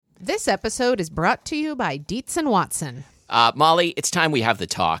This episode is brought to you by Dietz & Watson. Molly, it's time we have the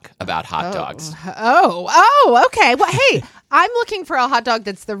talk about hot dogs. Oh, okay. Well, hey, I'm looking for a hot dog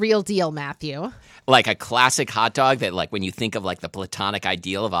that's the real deal, Matthew. Like a classic hot dog that, like, when you think of, like, the platonic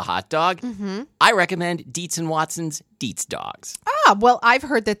ideal of a hot dog, I recommend Dietz & Watson's Dietz Dogs. Well, I've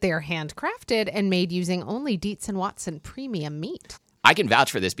heard that they're handcrafted and made using only Dietz & Watson premium meat. I can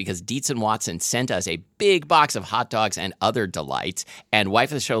vouch for this because Dietz & Watson sent us a big box of hot dogs and other delights. And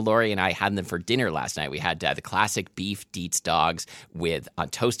wife of the show, Lori, and I had them for dinner last night. We had the classic beef Dietz dogs with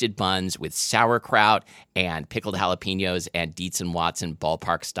toasted buns with sauerkraut and pickled jalapenos and Dietz & Watson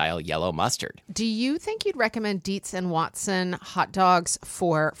ballpark-style yellow mustard. Do you think you'd recommend Dietz & Watson hot dogs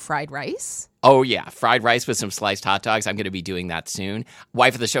for fried rice? Oh, yeah. Fried rice with some sliced hot dogs. I'm going to be doing that soon.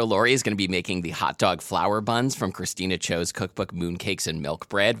 Wife of the show, Lori, is going to be making the hot dog flour buns from Christina Cho's cookbook, Mooncakes and Milk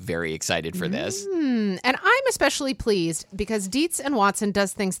Bread. Very excited for this. And I'm especially pleased because Dietz & Watson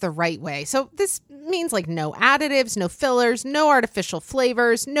does things the right way. So this means like no additives, no fillers, no artificial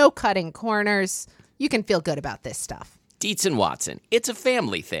flavors, no cutting corners. You can feel good about this stuff. Dietz & Watson. It's a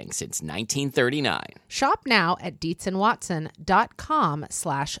family thing since 1939. Shop now at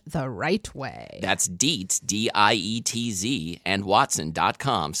dietzandwatson.com/the right way. That's Dietz, D-I-E-T-Z, and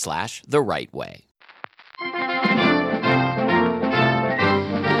Watson.com/the right way.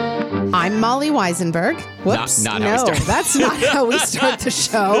 I'm Molly Weisenberg. Whoops. Not how we start. That's not how we start the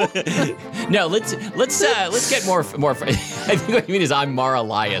show. No, let's get more. I think what you mean is I'm Mara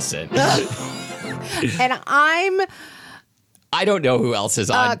Eliason. And I don't know who else is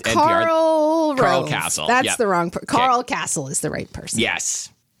on NPR. Carl Castle. That's the wrong person. Carl Castle is the right person. Yes.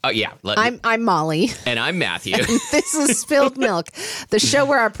 Oh, yeah. I'm Molly. And I'm Matthew. And this is Spilled Milk, the show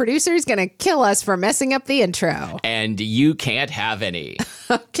where our producer is going to kill us for messing up the intro. And you can't have any.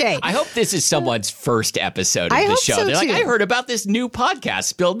 Okay. I hope this is someone's first episode of the show. So They're like, too. I heard about this new podcast,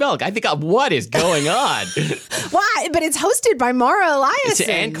 Spilled Milk. I think, what is going on? Why? But it's hosted by Mara Eliason.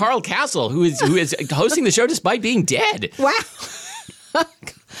 And Carl Castle, who is hosting the show despite being dead. Wow.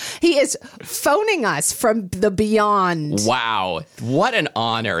 He is phoning us from the beyond. Wow. What an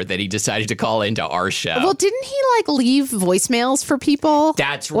honor that he decided to call into our show. Well, didn't he leave voicemails for people?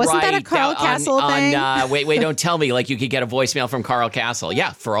 That's Wasn't right. that a Carl Castle thing? Wait, don't tell me. Like, you could get a voicemail from Carl Castle.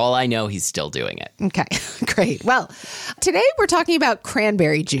 Yeah, for all I know, he's still doing it. Okay, great. Well, today we're talking about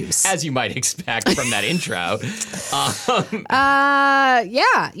cranberry juice. As you might expect from that intro.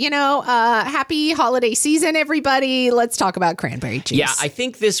 Happy holiday season, everybody. Let's talk about cranberry juice. Yeah, I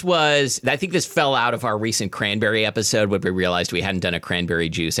think this fell out of our recent cranberry episode when we realized we hadn't done a cranberry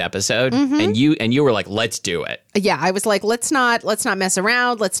juice episode. And you were like, let's do it. Yeah, I was like, let's not mess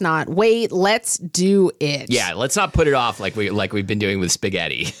around. Let's not wait. Let's do it. Yeah, let's not put it off like we've been doing with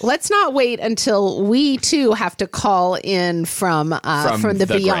spaghetti. Let's not wait until we too have to call in from the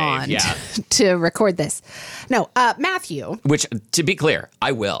beyond grave, to record this. No, Matthew. Which, to be clear,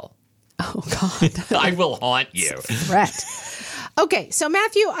 I will. Oh God, I will haunt you. Threat. Okay, so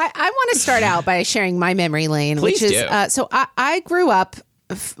Matthew, I want to start out by sharing my memory lane, Please which is do. I grew up.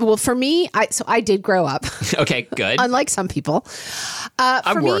 Well, for me, I did grow up. Okay, good. Unlike some people.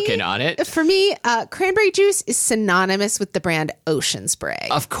 I'm working on it. For me, cranberry juice is synonymous with the brand Ocean Spray.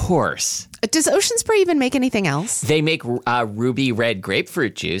 Of course. Does Ocean Spray even make anything else? They make ruby red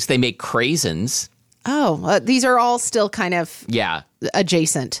grapefruit juice. They make craisins. Oh, these are all still kind of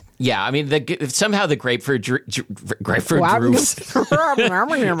adjacent. Yeah, I mean, somehow the grapefruit juice.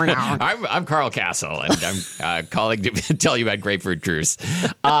 I'm Carl Castle, and I'm calling to tell you about grapefruit juice.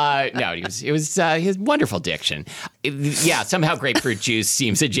 No, it was his wonderful diction. Somehow grapefruit juice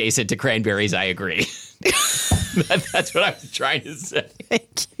seems adjacent to cranberries. I agree. That's what I was trying to say.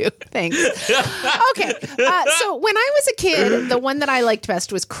 Thank you. Thanks. Okay. So when I was a kid, the one that I liked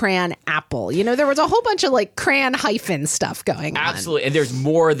best was cran apple. You know, there was a whole bunch of cran hyphen stuff going on. Absolutely. And there's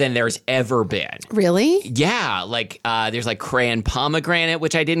more than there's ever been. Really? Yeah. There's cran pomegranate,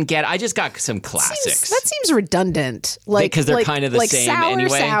 which I didn't get. I just got some classics. That seems redundant. Because they're kind of the same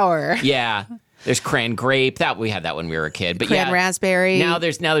anyway. Sour. Yeah. There's cran grape. We had that when we were a kid. But cran raspberry. Now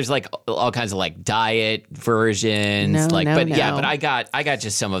there's all kinds of diet versions. But I got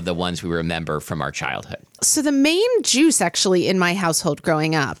just some of the ones we remember from our childhood. So the main juice actually in my household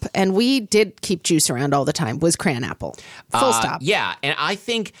growing up, and we did keep juice around all the time, was cran apple. Full stop. Yeah, and I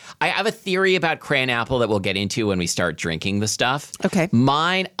think I have a theory about cran apple that we'll get into when we start drinking the stuff. Okay.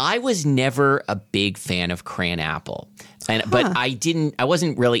 I was never a big fan of cran apple. But I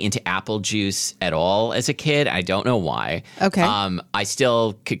wasn't really into apple juice at all as a kid. I don't know why. Okay. I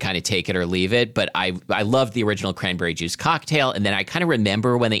still could kind of take it or leave it, but I loved the original cranberry juice cocktail. And then I kind of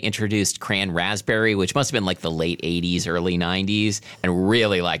remember when they introduced cran raspberry, which must have been like the late 80s, early 90s, and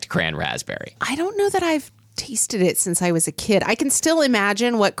really liked cran raspberry. I don't know that I've tasted it since I was a kid. I can still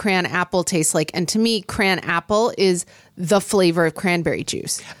imagine what cran apple tastes like. And to me, cran apple is the flavor of cranberry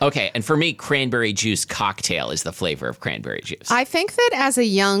juice. Okay, and for me, cranberry juice cocktail is the flavor of cranberry juice. I think that as a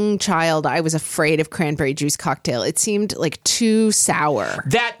young child, I was afraid of cranberry juice cocktail. It seemed like too sour.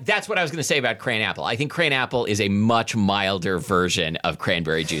 That's what I was going to say about cran apple. I think cran apple is a much milder version of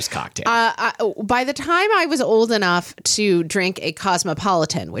cranberry juice cocktail. By the time I was old enough to drink a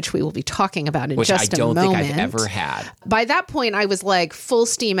Cosmopolitan, which we will be talking about in just a moment. Which I don't think I've ever had. By that point, I was like full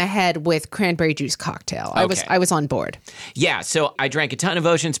steam ahead with cranberry juice cocktail. Okay. I was on board. Yeah, so I drank a ton of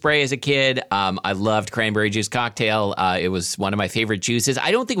Ocean Spray as a kid. I loved cranberry juice cocktail. It was one of my favorite juices.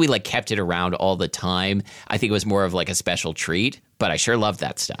 I don't think we kept it around all the time. I think it was more of a special treat, but I sure loved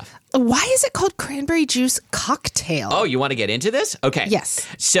that stuff. Why is it called cranberry juice cocktail? Oh, you want to get into this? Okay. Yes.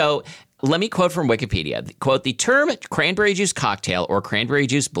 So let me quote from Wikipedia. Quote, the term cranberry juice cocktail or cranberry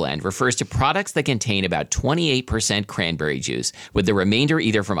juice blend refers to products that contain about 28% cranberry juice, with the remainder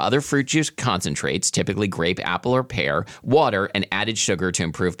either from other fruit juice concentrates, typically grape, apple, or pear, water, and added sugar to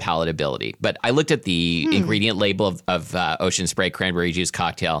improve palatability. But I looked at the ingredient label of Ocean Spray cranberry juice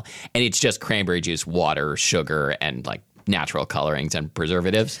cocktail, and it's just cranberry juice, water, sugar, and natural colorings and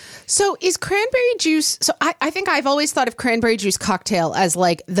preservatives. So is cranberry juice... So I think I've always thought of cranberry juice cocktail as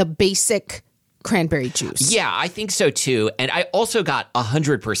the basic cranberry juice. Yeah, I think so too. And I also got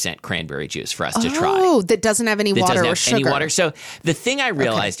 100% cranberry juice for us to try. Oh, that doesn't have any water or sugar. Any water. So the thing I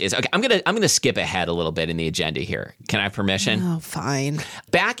realized is, okay, I'm gonna skip ahead a little bit in the agenda here. Can I have permission? Oh, fine.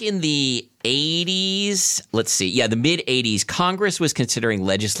 Back in the 80s, the mid 80s, Congress was considering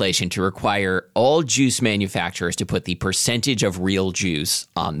legislation to require all juice manufacturers to put the percentage of real juice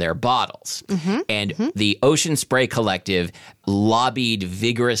on their bottles. And the Ocean Spray Collective lobbied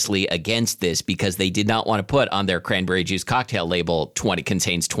vigorously against this because they did not want to put on their cranberry juice cocktail label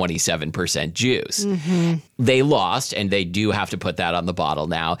contains 27% juice. They lost, and they do have to put that on the bottle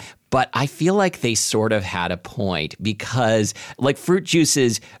now. But I feel like they sort of had a point because fruit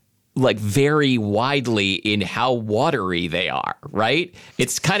juices vary widely in how watery they are, right?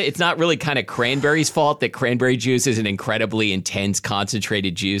 It's not really cranberry's fault that cranberry juice is an incredibly intense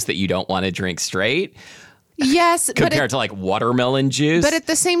concentrated juice that you don't want to drink straight. Yes, compared to watermelon juice. But at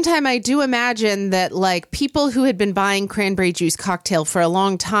the same time, I do imagine that people who had been buying cranberry juice cocktail for a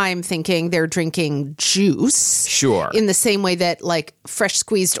long time thinking they're drinking juice. Sure. In the same way that fresh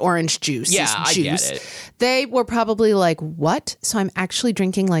squeezed orange juice is juice. I get it. They were probably what? So I'm actually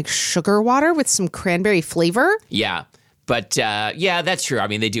drinking sugar water with some cranberry flavor? Yeah. But that's true. I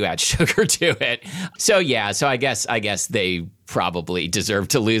mean, they do add sugar to it. So I guess they probably deserve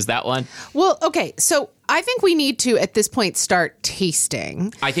to lose that one. Well, okay. So I think we need to, at this point, start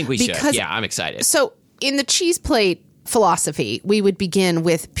tasting. I think we should. Yeah, I'm excited. So in the cheese plate philosophy, we would begin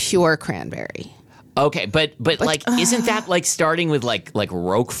with pure cranberry. Okay, but isn't that starting with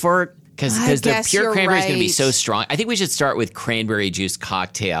Roquefort? Because the pure cranberry is going to be so strong. I think we should start with cranberry juice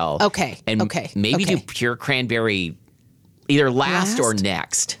cocktail. Okay. And maybe do pure cranberry either last or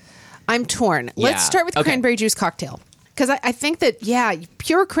next. I'm torn. Let's start with cranberry juice cocktail. Because I think that,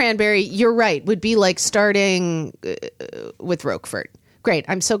 pure cranberry, you're right, would be starting with Roquefort. Great.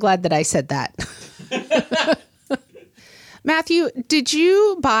 I'm so glad that I said that. Matthew, did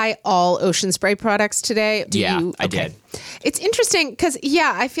you buy all Ocean Spray products today? I did. It's interesting because,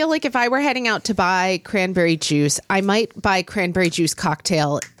 I feel like if I were heading out to buy cranberry juice, I might buy cranberry juice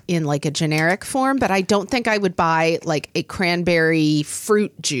cocktail in a generic form, but I don't think I would buy a cranberry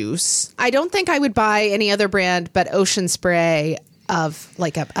fruit juice. I don't think I would buy any other brand but Ocean Spray of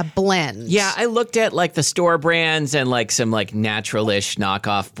a blend. Yeah, I looked at the store brands and some natural-ish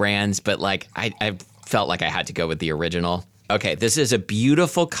knockoff brands, but I felt like I had to go with the original. Okay, this is a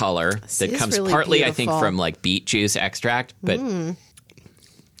beautiful color that comes really partly, beautiful. I think, from beet juice extract, but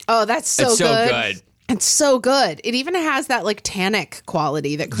oh, that's so it's good. So good. It's so good. It even has that tannic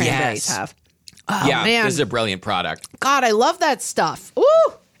quality that cranberries have. Oh, man. This is a brilliant product. God, I love that stuff.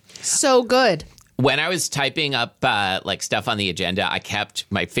 Ooh, so good. When I was typing up stuff on the agenda,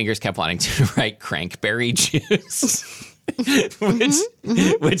 my fingers kept wanting to write crankberry juice, which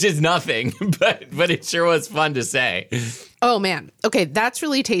which is nothing, but it sure was fun to say. Oh, man. Okay, that's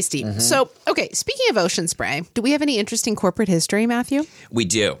really tasty. So, okay, speaking of Ocean Spray, do we have any interesting corporate history, Matthew? We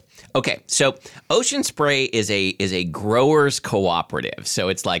do. Okay, so Ocean Spray is a growers cooperative. So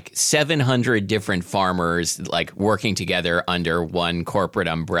it's like 700 different farmers like working together under one corporate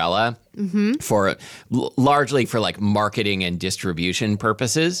umbrella for largely for like marketing and distribution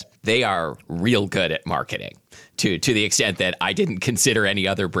purposes. They are real good at marketing. To the extent that I didn't consider any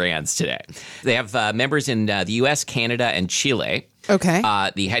other brands today. They have members in the U.S., Canada, and Chile. Okay.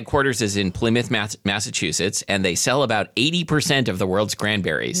 The headquarters is in Plymouth, Massachusetts, and they sell about 80% of the world's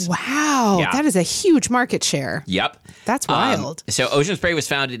cranberries. Wow. Yeah. That is a huge market share. Yep. That's wild. So Ocean Spray was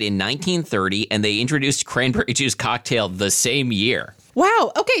founded in 1930, and they introduced cranberry juice cocktail the same year.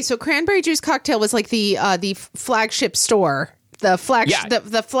 Wow. Okay, so Cranberry Juice Cocktail was like the flagship store. The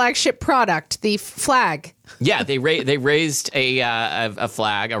the flagship product, the flag. Yeah, they raised a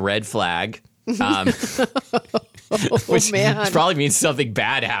flag, a red flag, which probably means something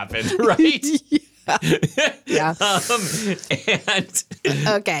bad happened, right? Yeah. And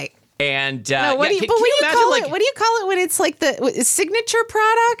okay. And what do you call it? What do you call it when it's like the signature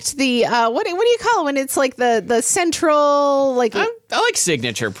product? The what do you call it when it's like the central like? I like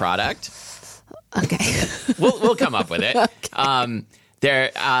signature product. Okay. We'll come up with it.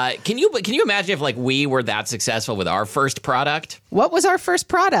 Okay. Can you imagine if like we were that successful with our first product? What was our first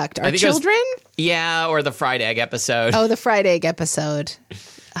product? Our children? Or the fried egg episode. Oh, the fried egg episode.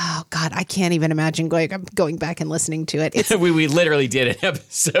 Oh God, I can't even imagine going back and listening to it. We literally did an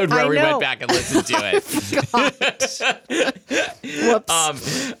episode where we went back and listened to it.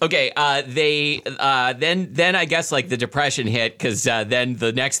 Whoops. Okay. Then I guess like the Depression hit because then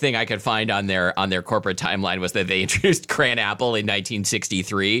the next thing I could find on their corporate timeline was that they introduced Cran Apple in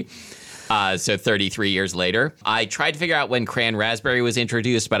 1963. So 33 years later. I tried to figure out when Cran Raspberry was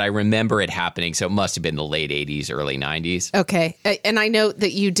introduced, but I remember it happening, so it must have been the late 80s, early 90s. Okay. And I know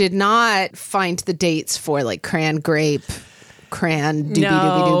that you did not find the dates for like Cran Grape, Cran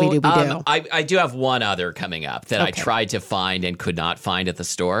doobie-doobie-doobie-doobie-doo. I do have one other coming up that I tried to find and could not find at the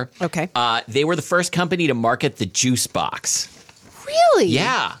store. Okay. They were the first company to market the juice box. Really?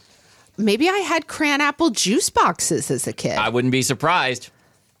 Yeah. Maybe I had Cran Apple juice boxes as a kid. I wouldn't be surprised.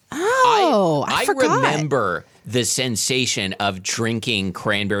 Oh, I forgot. remember the sensation of drinking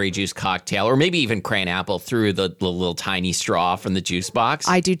cranberry juice cocktail, or maybe even Cran Apple through the little tiny straw from the juice box.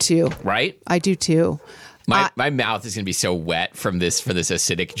 I do too. Right? I do too. My mouth is going to be so wet for this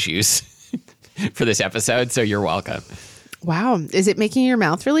acidic juice for this episode, so you're welcome. Wow. Is it making your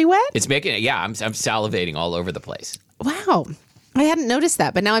mouth really wet? It's making it, yeah. I'm salivating all over the place. Wow. I hadn't noticed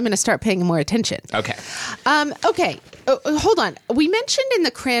that, but now I'm going to start paying more attention. Okay. Okay. Hold on. We mentioned in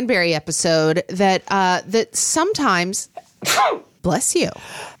the cranberry episode that that sometimes, bless you.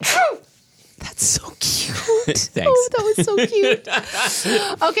 That's so cute. Thanks. Oh, that was so cute.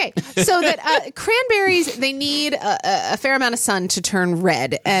 Okay, so that cranberries, they need a fair amount of sun to turn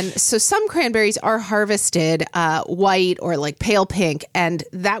red. And so some cranberries are harvested white or like pale pink, and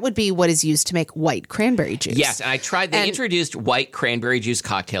that would be what is used to make white cranberry juice. Yes, and I tried. They introduced white cranberry juice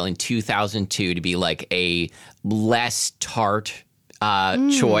cocktail in 2002 to be like a less tart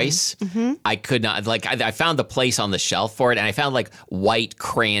choice. Mm-hmm. I could not, like, I found the place on the shelf for it, and I found like white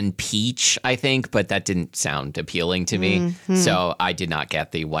cran peach, I think, but that didn't sound appealing to me. Mm-hmm. So I did not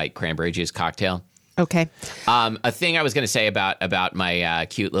get the white cranberry juice cocktail. Okay. A thing I was going to say about my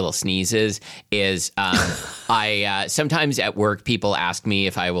cute little sneezes is I sometimes at work people ask me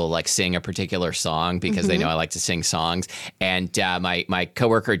if I will like sing a particular song because they know I like to sing songs. And my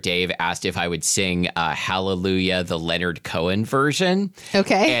coworker Dave asked if I would sing Hallelujah, the Leonard Cohen version.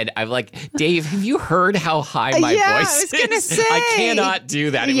 Okay. And I'm like, Dave, have you heard how high my voice is? I was going to say. I cannot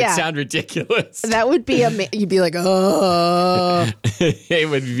do that. It would sound ridiculous. That would be you'd be like, oh. It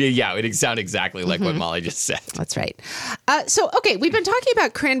would sound exactly like what Molly just said. That's right. So, okay, we've been talking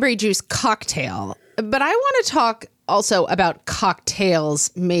about cranberry juice cocktail, but I want to talk also about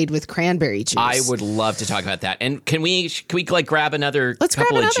cocktails made with cranberry juice. I would love to talk about that. And can we like grab another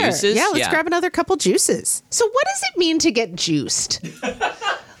couple of juices? Yeah, let's grab another couple juices. So what does it mean to get juiced?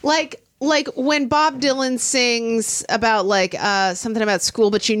 like when Bob Dylan sings about like something about school,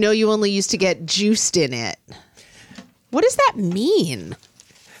 but you know you only used to get juiced in it. What does that mean?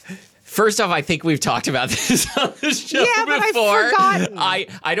 First off, I think we've talked about this on the show but before. I've forgotten.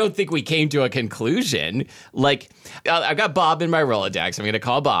 I don't think we came to a conclusion. Like, I've got Bob in my Rolodex. I'm going to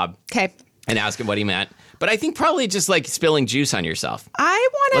call Bob. Okay. And ask him what he meant. But I think probably just like spilling juice on yourself.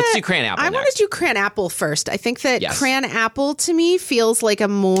 Let's do Cran Apple I want to do Cran Apple first. I think that Cran Apple to me feels like a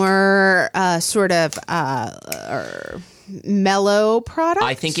more sort of mellow product?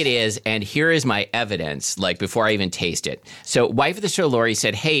 I think it is, and here is my evidence, like, before I even taste it. So, wife of the show, Lori,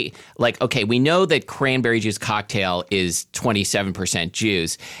 said, hey, like, okay, we know that cranberry juice cocktail is 27%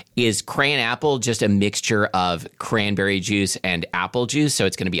 juice. Is cran apple just a mixture of cranberry juice and apple juice, so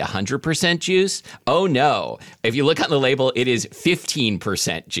it's going to be 100% juice? Oh, no. If you look on the label, it is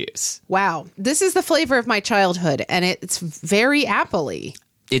 15% juice. Wow. This is the flavor of my childhood, and it's very apple-y.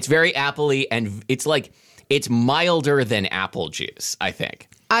 It's very apple-y, and it's like... It's milder than apple juice, I think.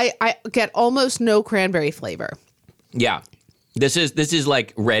 I get almost no cranberry flavor. Yeah. This is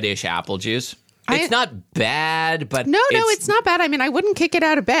like reddish apple juice. It's not bad, but... No, it's not bad. I mean, I wouldn't kick it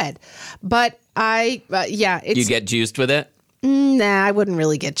out of bed. But it's... You get juiced with it? Nah, I wouldn't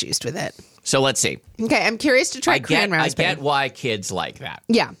really get juiced with it. So let's see. Okay, I'm curious to try cran raspberry. I get why kids like that.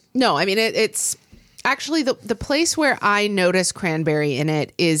 Yeah. No, I mean, it's... Actually, the place where I notice cranberry in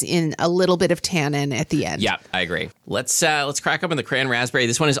it is in a little bit of tannin at the end. Yeah, I agree. Let's crack open the cran raspberry.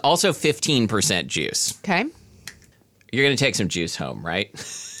 This one is also 15% juice. Okay. You're going to take some juice home, right?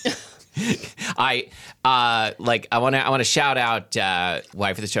 I want to shout out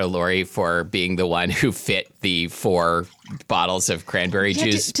wife of the show, Lori, for being the one who fit the 4 bottles of cranberry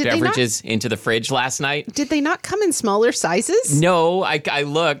juice beverages into the fridge last night. Did they not come in smaller sizes? No, I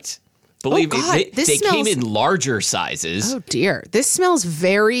looked. Believe me, they came in larger sizes. Oh, dear. This smells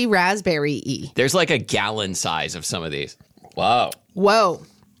very raspberry-y. There's like a gallon size of some of these. Whoa.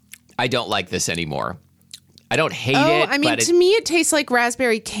 I don't like this anymore. I don't hate it. I mean, to me, it tastes like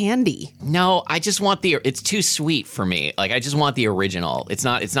raspberry candy. No, I just want it's too sweet for me. Like, I just want the original. It's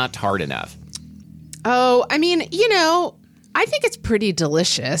not tart enough. Oh, I mean, I think it's pretty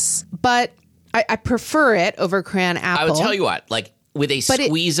delicious, but I prefer it over cran apple. I would tell you what, like, with a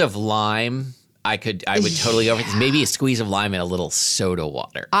squeeze of lime, I would totally go for this. Maybe a squeeze of lime and a little soda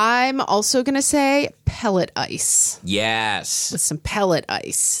water. I'm also going to say pellet ice. Yes. With some pellet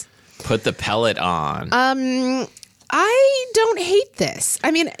ice. Put the pellet on. I don't hate this.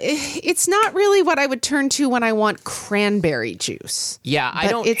 I mean, it's not really what I would turn to when I want cranberry juice. Yeah, I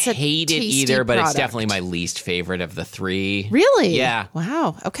don't hate it either, but product. It's definitely my least favorite of the 3. Really? Yeah.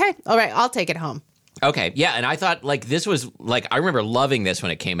 Wow. Okay. All right. I'll take it home. Okay, yeah, and I thought, like, this was, like, I remember loving this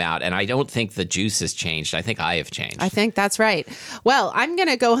when it came out, and I don't think the juice has changed. I think I have changed. I think that's right. Well, I'm going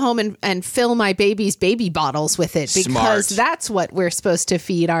to go home and fill my baby's baby bottles with it because that's what we're supposed to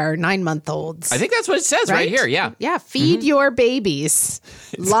feed our 9-month-olds. I think that's what it says right here, yeah. Yeah, feed your babies.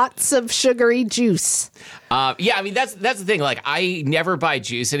 Lots of sugary juice. Yeah, I mean, that's the thing. Like, I never buy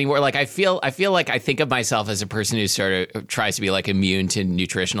juice anymore. Like, I feel like I think of myself as a person who sort of tries to be, like, immune to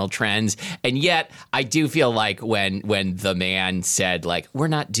nutritional trends, and yet I do feel like when the man said, like, we're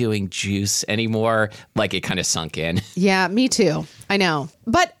not doing juice anymore, like, it kind of sunk in. Yeah, me too. I know.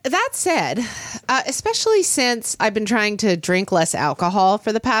 But that said, especially since I've been trying to drink less alcohol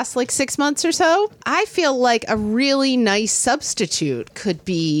for the past, 6 months or so, I feel like a really nice substitute could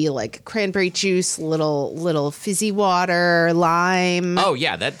be, like, cranberry juice, little fizzy water, lime. Oh,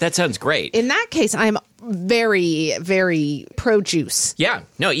 yeah, that sounds great. In that case, I'm very, very pro-juice. Yeah.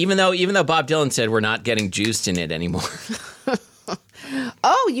 No, even though Bob Dylan said we're not getting juiced in it anymore.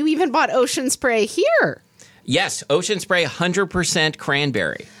 Oh, you even bought Ocean Spray here. Yes, Ocean Spray 100%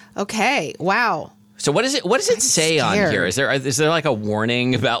 cranberry. Okay, wow. So what does it say on here? Is there like a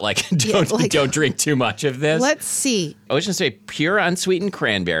warning about don't drink too much of this? Let's see. Ocean Spray pure unsweetened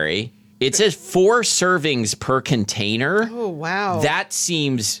cranberry. It says 4 servings per container. Oh, wow. That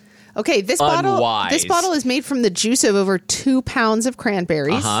seems okay, this unwise. bottle is made from the juice of over 2 pounds of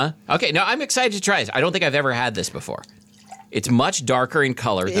cranberries. Uh-huh. Okay, no, I'm excited to try this. I don't think I've ever had this before. It's much darker in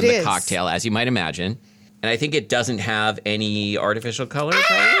color than the cocktail, as you might imagine. And I think it doesn't have any artificial colors.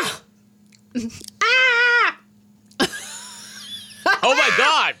 Ah! Oh, my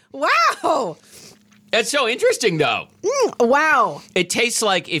God. Wow. That's so interesting, though. Wow. It tastes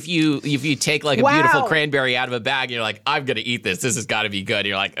like if you take, like, a beautiful cranberry out of a bag, and you're like, I'm going to eat this. This has got to be good. And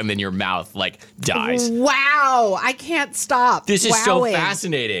you're like, and then your mouth, like, dies. Wow. I can't stop. This is so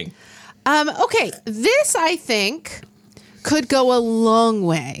fascinating. Okay. This, I think, could go a long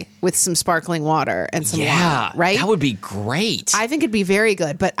way with some sparkling water and some wine, right? That would be great. I think it'd be very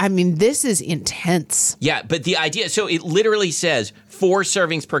good, but I mean, this is intense. Yeah, but the idea, so it literally says 4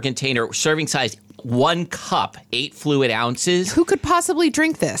 servings per container, serving size 1 cup, 8 fluid ounces. Who could possibly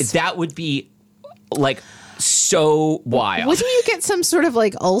drink this? That would be, like, so wild. Wouldn't you get some sort of,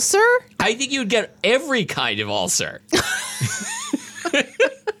 like, ulcer? I think you'd get every kind of ulcer.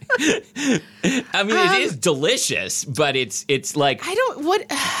 I mean, it is delicious, but it's like okay,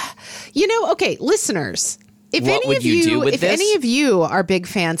 listeners. If what any would of you do with if this? any of you are big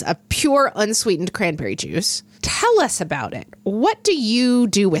fans of pure unsweetened cranberry juice, Tell us about it. What do you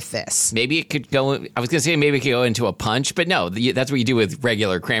do with this? Maybe it could go. I was going to say maybe it could go into a punch, but no, that's what you do with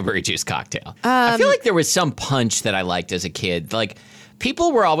regular cranberry juice cocktail. I feel like there was some punch that I liked as a kid. Like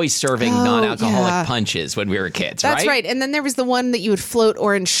people were always serving non-alcoholic punches when we were kids, That's right. And then there was the one that you would float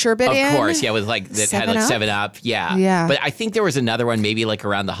orange sherbet in. Of course, yeah, with like that had like 7-Up. Yeah. But I think there was another one maybe like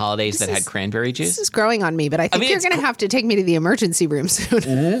around the holidays that had cranberry juice. This is growing on me, but I think you're going to have to take me to the emergency room soon.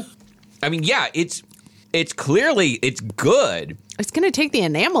 Mm-hmm. I mean, yeah, it's clearly good. It's going to take the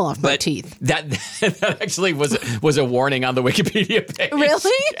enamel off my teeth. That actually was a warning on the Wikipedia page.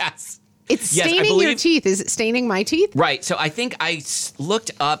 Really? Yes. It's staining your teeth. Is it staining my teeth? Right. So I think I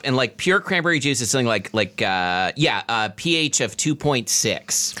looked up and like pure cranberry juice is something like pH of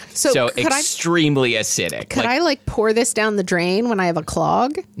 2.6. So extremely acidic. Could I like pour this down the drain when I have a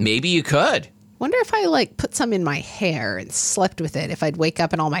clog? Maybe you could. Wonder if I like put some in my hair and slept with it, if I'd wake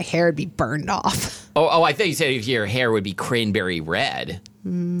up and all my hair would be burned off. Oh, I thought you said if your hair would be cranberry red. I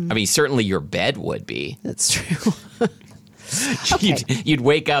mean, certainly your bed would be. That's true. Okay. You'd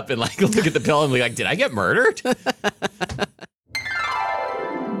wake up and like look at the pillow and be like, did I get murdered?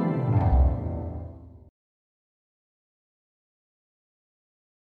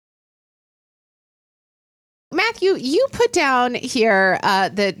 Matthew, you put down here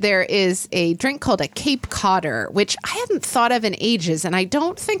that there is a drink called a Cape Codder, which I hadn't thought of in ages, and I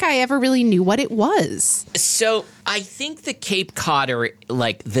don't think I ever really knew what it was. So I think the Cape Codder,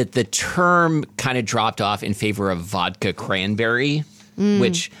 like the term kind of dropped off in favor of vodka cranberry.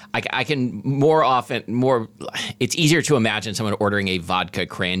 Which I can it's easier to imagine someone ordering a vodka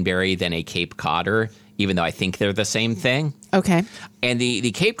cranberry than a Cape Codder, even though I think they're the same thing. Okay. And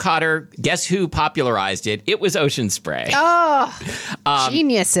the Cape Codder, guess who popularized it? It was Ocean Spray. Oh,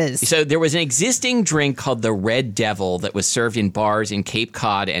 geniuses. So there was an existing drink called the Red Devil that was served in bars in Cape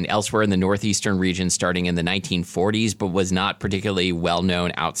Cod and elsewhere in the northeastern region starting in the 1940s, but was not particularly well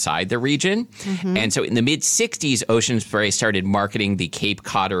known outside the region. Mm-hmm. And so in the mid-60s, Ocean Spray started marketing the Cape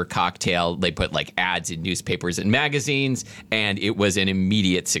Codder cocktail. They put like ads in newspapers and magazines, and it was an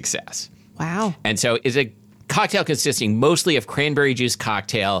immediate success. Wow. And so it's a cocktail consisting mostly of cranberry juice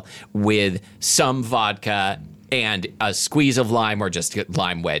cocktail with some vodka and a squeeze of lime or just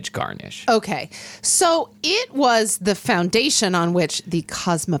lime wedge garnish. Okay. So it was the foundation on which the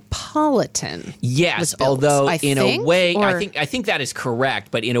Cosmopolitan was built, although I think that is correct,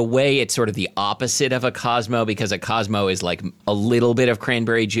 but in a way it's sort of the opposite of a Cosmo because a Cosmo is like a little bit of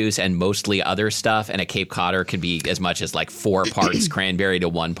cranberry juice and mostly other stuff, and a Cape Codder can be as much as like 4 parts cranberry to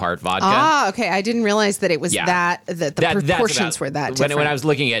 1 part vodka. Ah, okay. I didn't realize that it was that the proportions were that different. When I was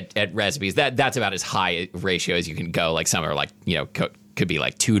looking at recipes, that's about as high a ratio as you can go. Like some are like, could be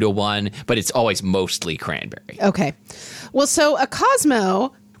like 2 to 1, but it's always mostly cranberry. Okay. Well, so a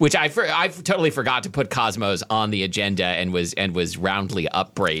Cosmo, which I totally forgot to put Cosmos on the agenda and was roundly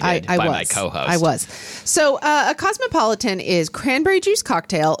upbraided by my co-host. I was. So a Cosmopolitan is cranberry juice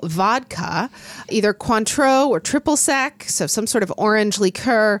cocktail, vodka, either Cointreau or triple sec, so some sort of orange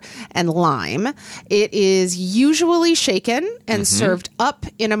liqueur, and lime. It is usually shaken and served up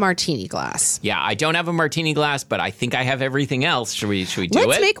in a martini glass. Yeah, I don't have a martini glass, but I think I have everything else. Should we do it?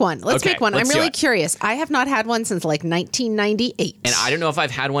 Let's make one. Let's make one. I'm really it. Curious. I have not had one since like 1998. And I don't know if I've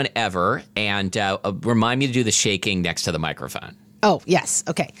had one ever, and remind me to do the shaking next to the microphone. Oh, yes.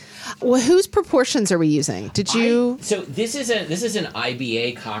 Okay. Well, whose proportions are we using? Did you? So this is an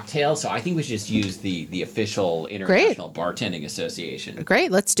IBA cocktail, so I think we should just use the official International Bartending Association.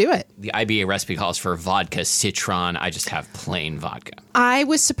 Great. Let's do it. The IBA recipe calls for vodka citron. I just have plain vodka. I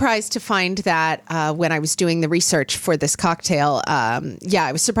was surprised to find that when I was doing the research for this cocktail,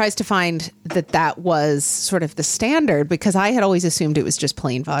 I was surprised to find that was sort of the standard because I had always assumed it was just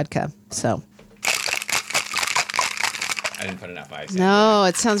plain vodka. So. I didn't put enough ice. No,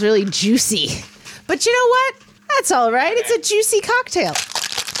 it sounds really juicy. But you know what? That's all right. Okay. It's a juicy cocktail.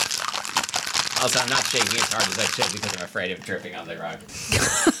 Also, I'm not shaking as hard as I should because I'm afraid of dripping on the rug.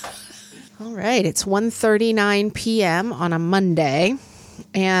 All right. It's 1:39 p.m. on a Monday,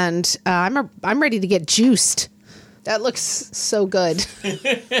 and I'm ready to get juiced. That looks so good.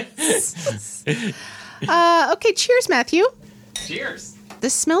 Okay. Cheers, Matthew. Cheers.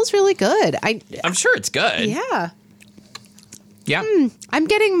 This smells really good. I'm sure it's good. Yeah. Yeah. I'm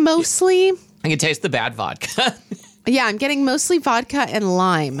getting mostly... I can taste the bad vodka. Yeah, I'm getting mostly vodka and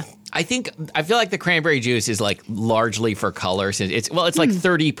lime. I feel like the cranberry juice is like largely for color. Since it's like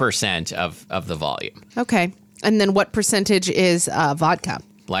 30% of the volume. Okay. And then what percentage is vodka?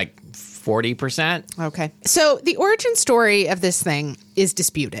 Like 40%. Okay. So the origin story of this thing is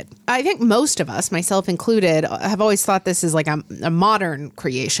disputed. I think most of us, myself included, have always thought this is like a modern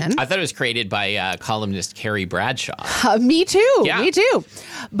creation. I thought it was created by columnist Carrie Bradshaw. Me too. Yeah. Me too.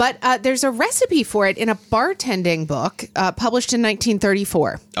 But there's a recipe for it in a bartending book published in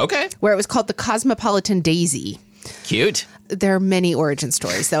 1934. Okay. Where it was called the Cosmopolitan Daisy. Cute. There are many origin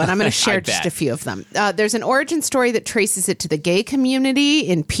stories, though, and I'm going to share just a few of them. There's an origin story that traces it to the gay community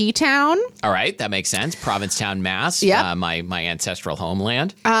in P-Town. All right, that makes sense. Provincetown, Mass. Yep. My ancestral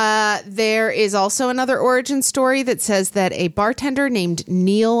homeland. There is also another origin story that says that a bartender named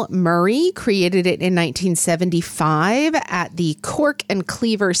Neil Murray created it in 1975 at the Cork and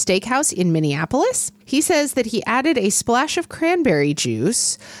Cleaver Steakhouse in Minneapolis. He says that he added a splash of cranberry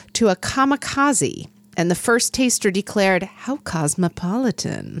juice to a kamikaze. And the first taster declared, "How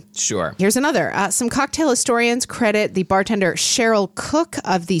cosmopolitan." Sure. Here's another. Some cocktail historians credit the bartender Cheryl Cook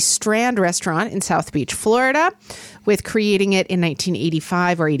of the Strand restaurant in South Beach, Florida, with creating it in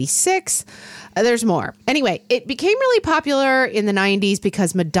 1985 or 86. There's more. Anyway, it became really popular in the 90s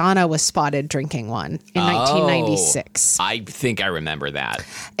because Madonna was spotted drinking one in 1996. I think I remember that.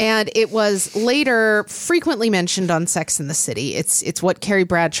 And it was later frequently mentioned on Sex and the City. It's what Carrie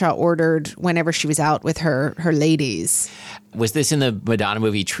Bradshaw ordered whenever she was out with her ladies. Was this in the Madonna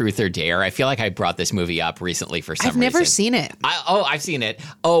movie Truth or Dare? I feel like I brought this movie up recently for some reason. I've never seen it. I've seen it.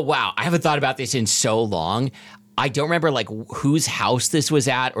 Oh, wow. I haven't thought about this in so long. I don't remember like whose house this was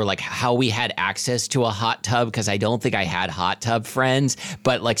at or like how we had access to a hot tub because I don't think I had hot tub friends.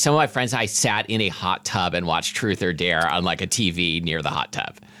 But like some of my friends, I sat in a hot tub and watched Truth or Dare on like a TV near the hot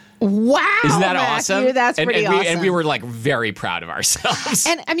tub. Wow. Isn't that Matthew, awesome? That's pretty awesome. And we were like very proud of ourselves.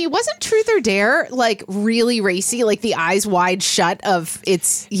 And I mean, wasn't Truth or Dare like really racy, like the eyes wide shut of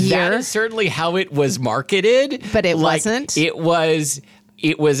its year? That is certainly how it was marketed. But it like, wasn't? It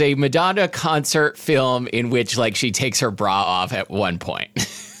was a Madonna concert film in which like she takes her bra off at one point.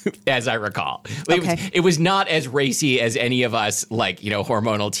 As I recall. It was not as racy as any of us, like,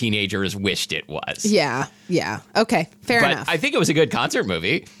 hormonal teenagers wished it was. Yeah. Okay, fair enough. I think it was a good concert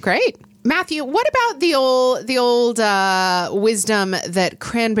movie. Great. Matthew, what about the old wisdom that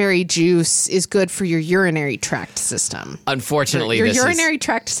cranberry juice is good for your urinary tract system? Unfortunately, your urinary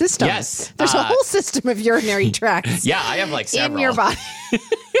tract system. Yes. There's a whole system of urinary tracts. Yeah, I have like several. In your body.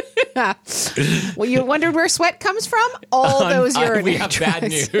 Well, you wondered where sweat comes from? All those urinary we have tracts.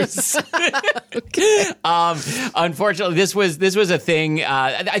 bad news. Unfortunately, this was a thing.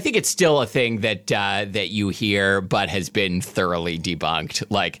 I think it's still a thing that you hear, but has been thoroughly debunked.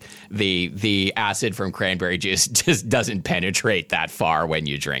 Like the acid from cranberry juice just doesn't penetrate that far when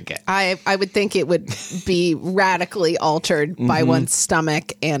you drink it. I would think it would be radically altered by one's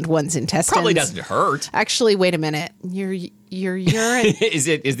stomach and one's intestines. Probably doesn't hurt. Actually, wait a minute. Your urine is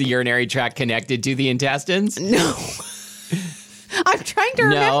the urinary tract connected to the intestines? No. I'm trying to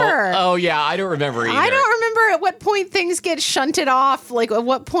remember. Oh yeah, I don't remember either. I don't remember at what point things get shunted off. Like at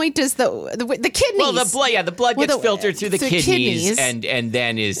what point does the kidneys? Well, the blood gets filtered through the kidneys and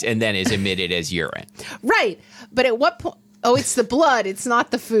then is emitted as urine. Right, but at what point? Oh, it's the blood. It's not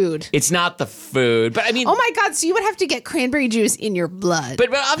the food. It's not the food, but I mean, oh my God! So you would have to get cranberry juice in your blood.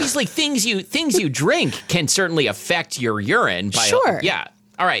 But obviously, things you drink can certainly affect your urine. Sure. Yeah.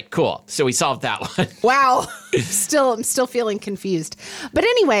 All right. Cool. So we solved that one. Wow. I'm still feeling confused. But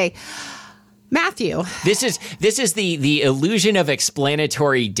anyway, Matthew, this is the illusion of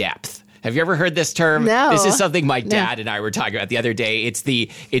explanatory depth. Have you ever heard this term? No. This is something my dad and I were talking about the other day.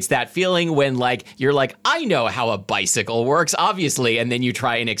 It's that feeling when like you're like, I know how a bicycle works, obviously, and then you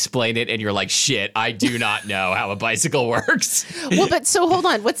try and explain it and you're like, shit, I do not know how a bicycle works. Well, but so hold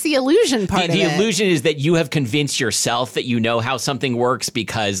on. What's the illusion part of it? The illusion is that you have convinced yourself that you know how something works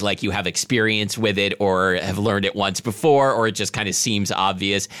because like you have experience with it or have learned it once before, or it just kind of seems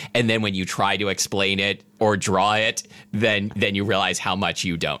obvious. And then when you try to explain it or draw it, then you realize how much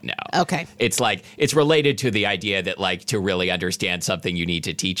you don't know. Okay. It's like, it's related to the idea that like to really understand something, you need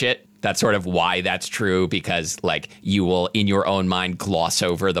to teach it. That's sort of why that's true, because like you will in your own mind gloss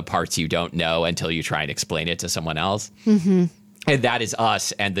over the parts you don't know until you try and explain it to someone else. Mm-hmm. And that is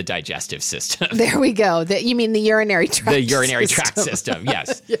us and the digestive system. There we go. You mean the urinary tract? The urinary tract system,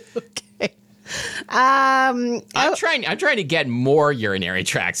 yes. Okay. I'm trying to get more urinary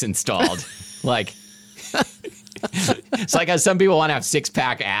tracts installed. Like, it's like how some people want to have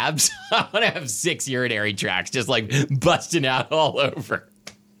 6-pack abs. I want to have 6 urinary tracts just like busting out all over.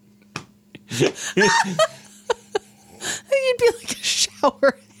 You'd be like a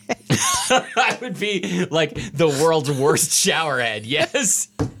shower head. I would be like the world's worst shower head, yes.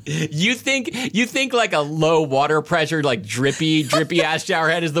 You think like a low water pressure, like drippy ass shower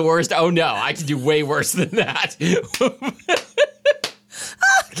head is the worst? Oh no, I can do way worse than that.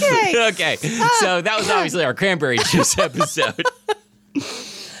 Okay. So that was obviously our cranberry juice episode.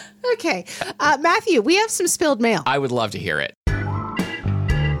 Okay. Matthew, we have some spilled mail. I would love to hear it.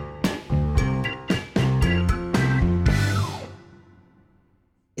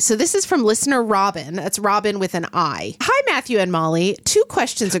 So this is from listener Robin. That's Robin with an I. Hi, Matthew and Molly. 2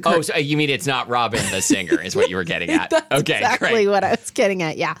 questions occurred. Oh, so you mean it's not Robin the singer is what you were getting at. That's okay, exactly great. what I was getting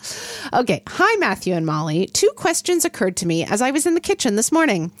at, yeah. Okay. Hi, Matthew and Molly. 2 questions occurred to me as I was in the kitchen this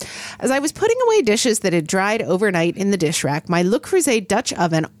morning. As I was putting away dishes that had dried overnight in the dish rack, my Le Creuset Dutch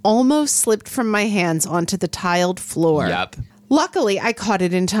oven almost slipped from my hands onto the tiled floor. Yep. Luckily, I caught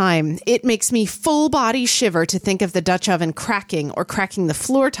it in time. It makes me full body shiver to think of the Dutch oven cracking or cracking the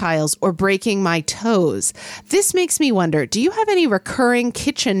floor tiles or breaking my toes. This makes me wonder, do you have any recurring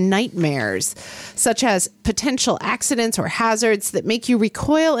kitchen nightmares, such as potential accidents or hazards that make you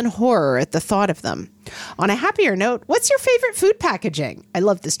recoil in horror at the thought of them? On a happier note, what's your favorite food packaging? I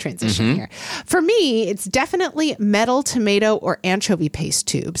love this transition here. For me, it's definitely metal tomato or anchovy paste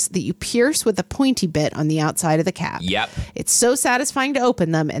tubes that you pierce with a pointy bit on the outside of the cap. Yep. It's so satisfying to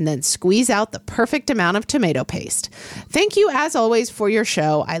open them and then squeeze out the perfect amount of tomato paste. Thank you, as always, for your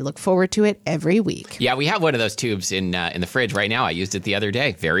show. I look forward to it every week. Yeah, we have one of those tubes in the fridge right now. I used it the other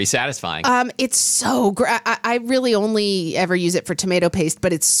day. Very satisfying. It's so I really only ever use it for tomato paste,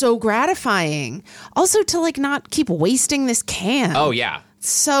 but it's so gratifying. Also to like not keep wasting this can. Oh, yeah.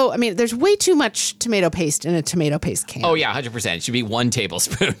 So, I mean, there's way too much tomato paste in a tomato paste can. Oh, yeah, 100%. It should be 1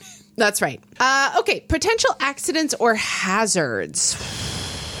 tablespoon. That's right. Okay, potential accidents or hazards.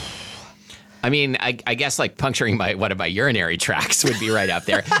 I mean, I guess like puncturing one of my urinary tracts would be right up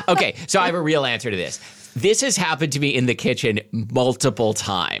there. Okay, so I have a real answer to this. This has happened to me in the kitchen multiple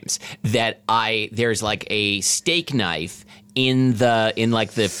times that there's like a steak knife in the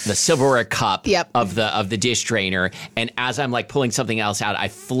silverware cup of the dish drainer, and as I'm like pulling something else out, I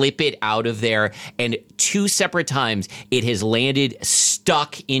flip it out of there, and 2 separate times it has landed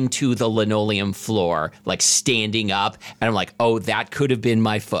stuck into the linoleum floor, like standing up, and I'm like, oh, that could have been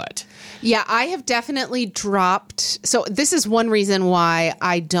my foot. Yeah, I have definitely dropped. So this is one reason why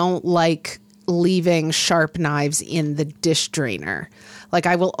I don't like leaving sharp knives in the dish drainer. Like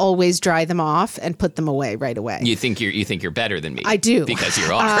I will always dry them off and put them away right away. You think you're better than me? I do. Because you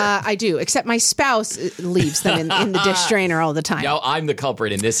are. I do. Except my spouse leaves them in the dish drainer all the time. No, I'm the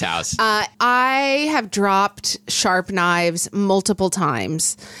culprit in this house. I have dropped sharp knives multiple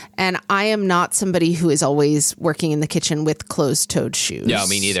times, and I am not somebody who is always working in the kitchen with closed-toed shoes. No,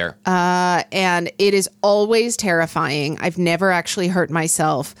 me neither. And it is always terrifying. I've never actually hurt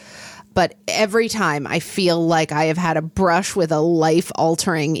myself. But every time I feel like I have had a brush with a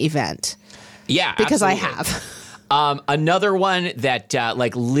life-altering event. Yeah, because absolutely. I have. Another one that,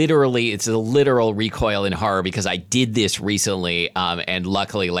 like, literally, it's a literal recoil in horror because I did this recently and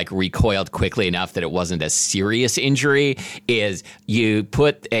luckily, like, recoiled quickly enough that it wasn't a serious injury, is you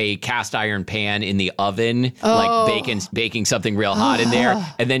put a cast iron pan in the oven, like baking something real hot in there,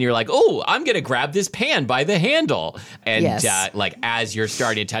 and then you're like, oh, I'm going to grab this pan by the handle. And, like, as you're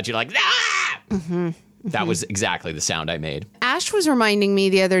starting to touch it, like, ah! Mm-hmm. That was exactly the sound I made. Ash was reminding me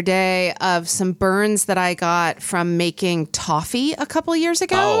the other day of some burns that I got from making toffee a couple years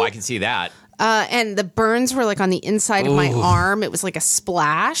ago. Oh, I can see that. And the burns were like on the inside of my arm. It was like a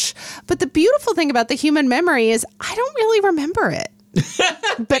splash. But the beautiful thing about the human memory is I don't really remember it.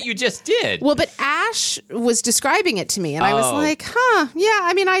 But you just did. Well, but Ash was describing it to me, and I was like, yeah.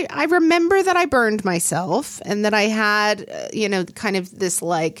 I mean, I remember that I burned myself and that I had, kind of this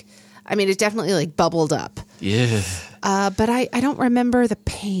like, I mean, it definitely like bubbled up. Yeah. But I don't remember the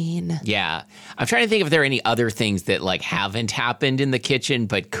pain. Yeah. I'm trying to think if there are any other things that like haven't happened in the kitchen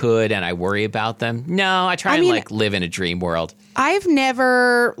but could, and I worry about them. No, I try and like live in a dream world. I've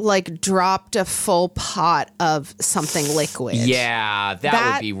never like dropped a full pot of something liquid. Yeah,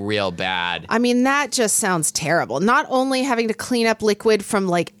 that would be real bad. I mean, that just sounds terrible. Not only having to clean up liquid from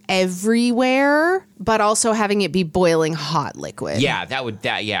like everywhere, but also having it be boiling hot liquid.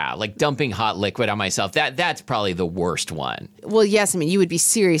 Yeah, like dumping hot liquid on myself. That's probably the worst one. Well, yes, I mean, you would be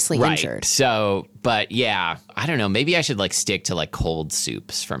seriously injured. So, but yeah, I don't know. Maybe I should like stick to like cold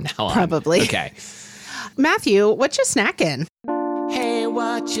soups from now on. Probably. Okay. Matthew, what you snacking? Hey,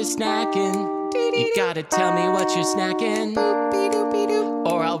 what you snacking? You gotta tell me what you're snacking,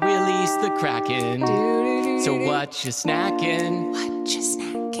 or I'll release the kraken. So what you snacking? What you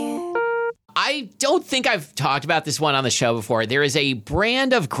snacking? I I don't think I've talked about this one on the show before. There is a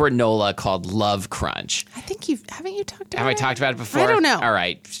brand of granola called Love Crunch. I think haven't you talked about it? Have I talked about it before? I don't know. All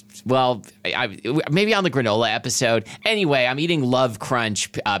right. Well, maybe on the granola episode. Anyway, I'm eating Love Crunch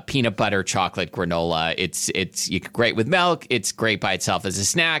peanut butter chocolate granola. It's great with milk. It's great by itself as a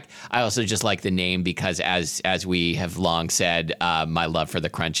snack. I also just like the name because, as we have long said, my love for the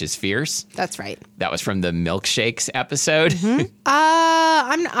crunch is fierce. That's right. That was from the milkshakes episode. Mm-hmm.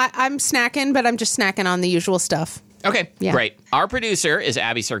 I'm snacking, but I'm just snacking on the usual stuff. Okay, Yeah. great. Our producer is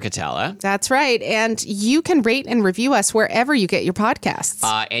Abby Circatella. That's right. And you can rate and review us wherever you get your podcasts.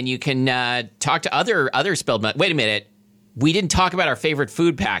 And you can talk to other spilled milk. Wait a minute. We didn't talk about our favorite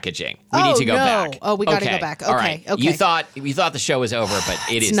food packaging. We need to go back. Oh, we got to go back. Okay. All right. Okay. You thought the show was over, but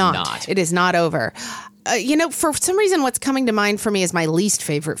it is not. It is not over. For some reason, what's coming to mind for me is my least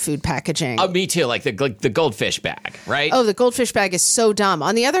favorite food packaging. Oh, me too. Like the goldfish bag, right? Oh, the goldfish bag is so dumb.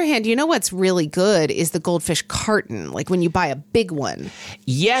 On the other hand, you know what's really good is the goldfish carton, like when you buy a big one.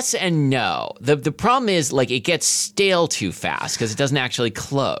 Yes and no. The problem is like it gets stale too fast because it doesn't actually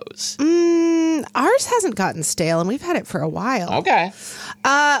close. Ours hasn't gotten stale, and we've had it for a while. Okay.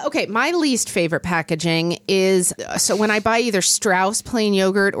 Okay, my least favorite packaging is, so when I buy either Strauss plain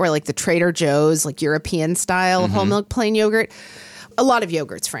yogurt or like the Trader Joe's, like European style whole milk plain yogurt, a lot of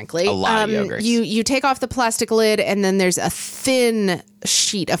yogurts, frankly. A lot of yogurts. You take off the plastic lid, and then there's a thin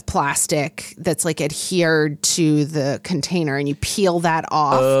sheet of plastic that's like adhered to the container, and you peel that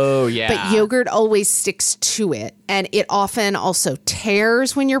off. Oh, yeah. But yogurt always sticks to it, and it often also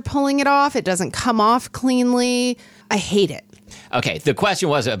tears when you're pulling it off. It doesn't come off cleanly. I hate it. Okay, the question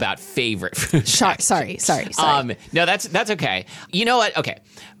was about favorite food. Sorry. No, that's okay. You know what? Okay.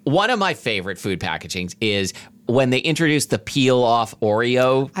 One of my favorite food packagings is when they introduced the peel-off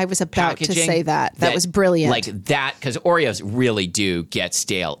Oreo I was about to packaging, say that. That was brilliant. Like that, because Oreos really do get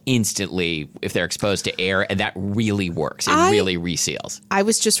stale instantly if they're exposed to air, and that really works. It really reseals. I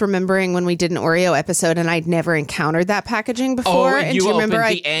was just remembering when we did an Oreo episode, and I'd never encountered that packaging before. And you opened remember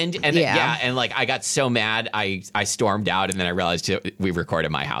the end, and and like I got so mad, I stormed out, and then I realized we recorded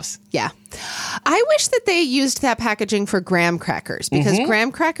at my house. Yeah. I wish that they used that packaging for graham crackers, because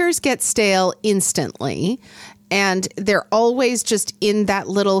graham crackers get stale instantly. And they're always just in that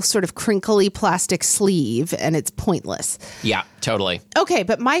little sort of crinkly plastic sleeve, and it's pointless. Yeah, totally. Okay,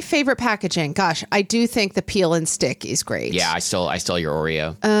 but my favorite packaging, gosh, I do think the peel and stick is great. Yeah, I stole your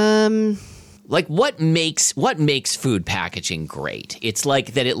Oreo. Like what makes food packaging great? It's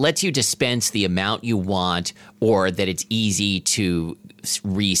like that it lets you dispense the amount you want, or that it's easy to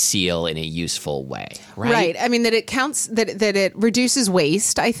reseal in a useful way, right? Right. I mean, that it counts, that it reduces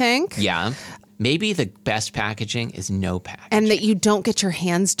waste, I think. Yeah. Maybe the best packaging is no packaging. And that you don't get your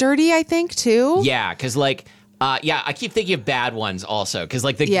hands dirty, I think, too. Yeah, because I keep thinking of bad ones also. Because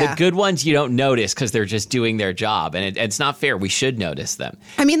the good ones you don't notice because they're just doing their job. And it's not fair. We should notice them.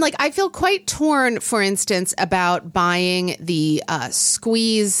 I mean, like, I feel quite torn, for instance, about buying the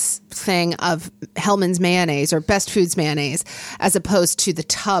squeeze thing of Hellmann's mayonnaise or Best Foods mayonnaise as opposed to the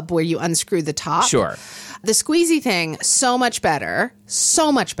tub where you unscrew the top. Sure. The squeezy thing, so much better.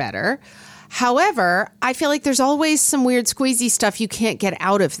 So much better. However, I feel like there's always some weird squeezy stuff you can't get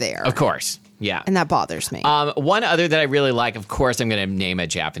out of there. Of course. Yeah. And that bothers me. One other that I really like, of course, I'm going to name a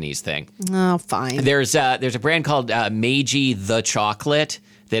Japanese thing. Oh, fine. There's a brand called Meiji the Chocolate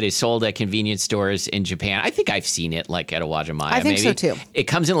that is sold at convenience stores in Japan. I think I've seen it like at a Wajimaya. I think so, too. It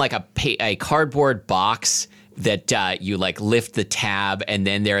comes in like a cardboard box that you like lift the tab, and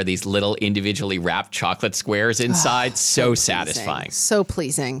then there are these little individually wrapped chocolate squares inside. So satisfying. So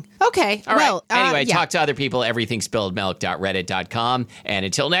pleasing. Okay. All right. Anyway, yeah. talk to other people, everythingspilledmilk.reddit.com. And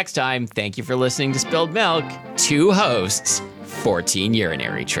until next time, thank you for listening to Spilled Milk. 2 hosts, 14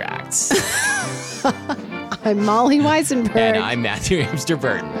 urinary tracts. I'm Molly Weisenberg. And I'm Matthew Amster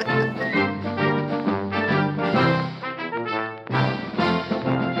Burton.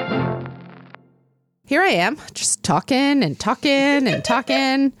 Here I am, just talking and talking and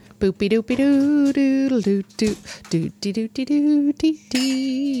talking. Boopy doopy doo doo doo doo doo doo doo doo doo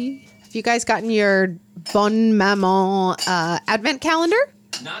doo. Have you guys gotten your Bonne Maman advent calendar?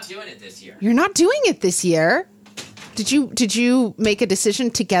 Not doing it this year. You're not doing it this year. Did you make a decision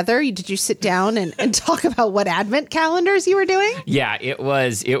together? Did you sit down and talk about what advent calendars you were doing? Yeah, it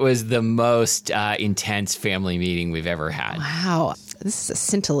was the most intense family meeting we've ever had. Wow. This is a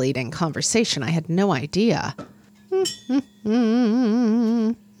scintillating conversation. I had no idea.